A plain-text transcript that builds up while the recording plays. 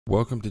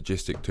Welcome to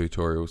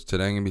GysticTutorials.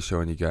 Today I'm going to be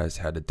showing you guys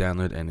how to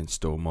download and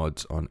install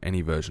mods on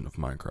any version of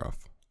Minecraft.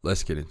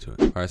 Let's get into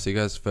it. Alright, so you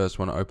guys first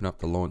want to open up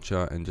the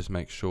launcher and just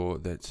make sure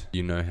that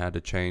you know how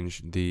to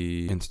change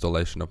the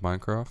installation of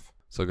Minecraft.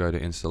 So go to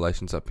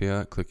installations up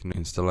here, click on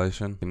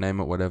installation, name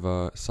it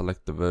whatever,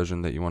 select the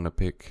version that you want to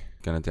pick.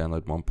 Going to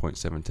download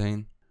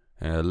 1.17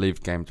 and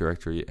leave game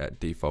directory at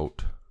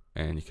default.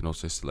 And you can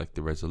also select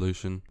the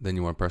resolution. Then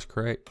you want to press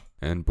create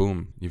and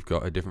boom, you've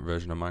got a different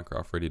version of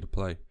Minecraft ready to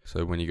play.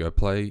 So when you go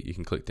play, you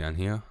can click down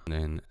here and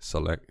then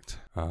select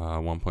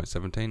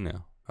 1.17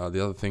 now.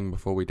 The other thing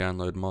before we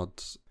download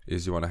mods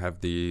is you want to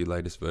have the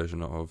latest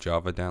version of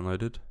Java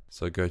downloaded.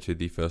 So go to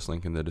the first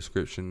link in the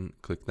description,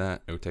 click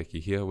that. It will take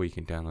you here where you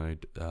can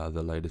download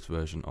the latest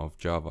version of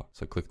Java.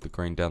 So click the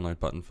green download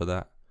button for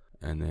that.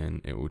 And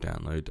then it will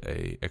download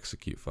a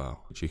execute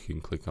file, which you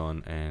can click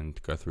on and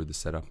go through the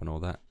setup and all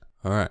that.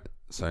 Alright,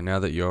 so now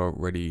that you're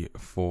ready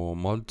for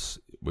mods,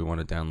 we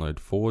want to download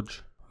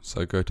Forge.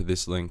 So go to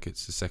this link,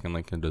 it's the second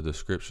link in the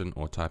description,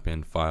 or type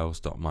in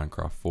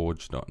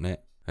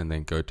files.minecraftforge.net and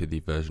then go to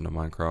the version of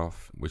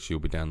Minecraft which you'll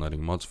be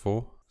downloading mods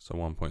for. So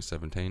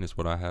 1.17 is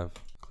what I have.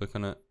 Click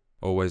on it.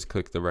 Always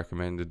click the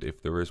recommended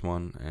if there is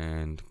one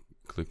and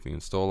click the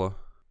installer.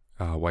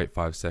 Wait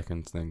 5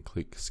 seconds, then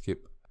click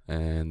skip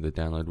and the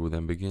download will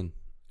then begin.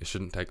 It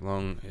shouldn't take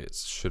long, it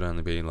should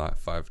only be like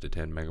 5 to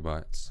 10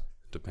 megabytes.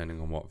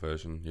 Depending on what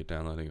version you're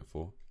downloading it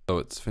for. So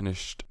it's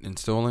finished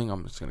installing.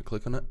 I'm just going to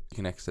click on it. You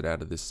can exit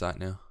out of this site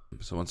now.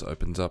 So once it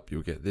opens up,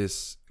 you'll get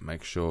this.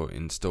 Make sure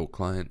install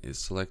client is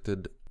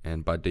selected,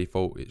 and by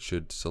default it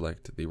should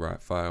select the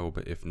right file,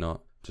 but if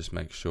not, just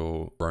make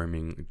sure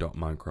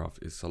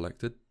roaming.minecraft is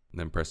selected.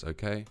 Then press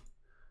OK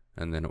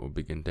and then it will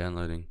begin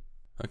downloading.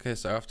 Okay,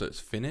 so after it's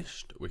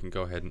finished, we can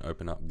go ahead and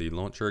open up the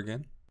launcher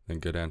again. Then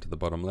go down to the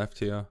bottom left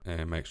here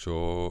and make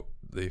sure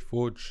the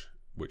Forge,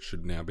 which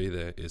should now be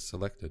there, is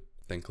selected.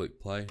 Then click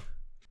play.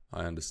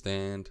 I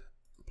understand.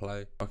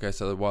 Play. Okay,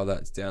 so while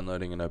that's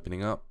downloading and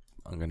opening up,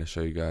 I'm going to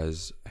show you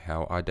guys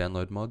how I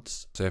download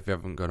mods. So if you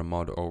haven't got a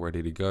mod all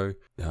ready to go,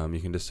 you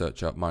can just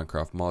search up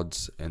Minecraft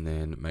mods and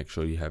then make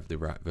sure you have the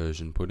right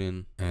version put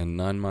in. And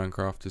 9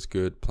 Minecraft is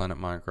good, Planet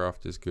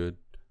Minecraft is good.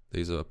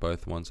 These are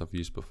both ones I've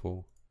used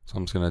before. So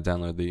I'm just going to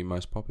download the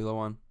most popular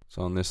one.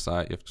 So on this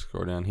site, you have to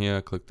scroll down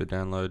here, click the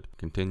download,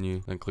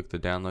 continue, then click the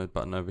download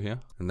button over here,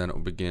 and then it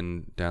will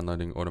begin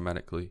downloading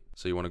automatically.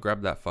 So you want to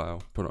grab that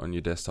file, put it on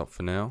your desktop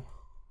for now,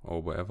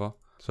 or whatever.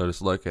 So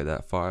just locate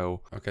that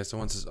file. Okay, so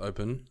once it's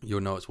open,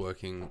 you'll know it's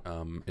working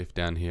if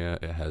down here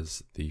it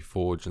has the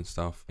Forge and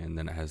stuff, and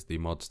then it has the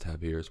mods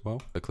tab here as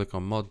well. So click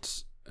on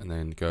mods, and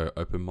then go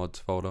open mods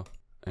folder.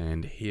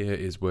 And here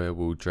is where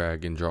we'll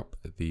drag and drop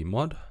the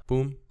mod.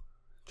 Boom,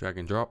 drag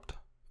and dropped,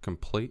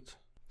 complete.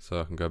 So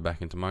I can go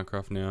back into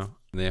Minecraft now. And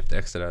then you have to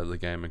exit out of the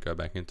game and go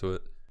back into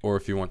it. Or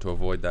if you want to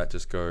avoid that,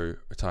 just go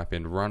type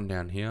in run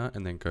down here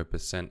and then go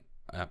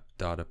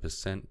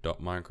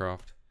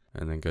 %appdata%.minecraft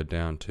and then go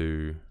down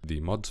to the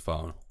mods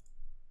file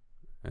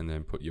and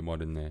then put your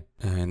mod in there.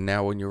 And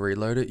now when you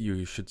reload it,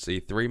 you should see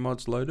 3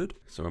 mods loaded.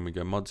 So when we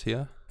go mods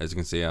here, as you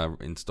can see, I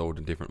installed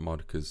a different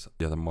mod because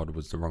the other mod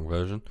was the wrong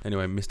version.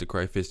 Anyway, Mr.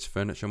 Crayfish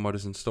Furniture mod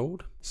is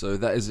installed. So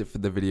that is it for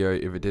the video.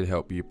 If it did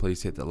help you,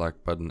 please hit the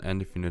like button.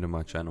 And if you're new to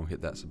my channel,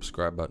 hit that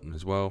subscribe button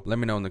as well. Let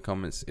me know in the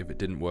comments if it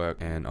didn't work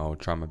and I'll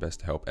try my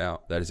best to help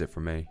out. That is it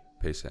from me.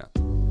 Peace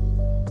out.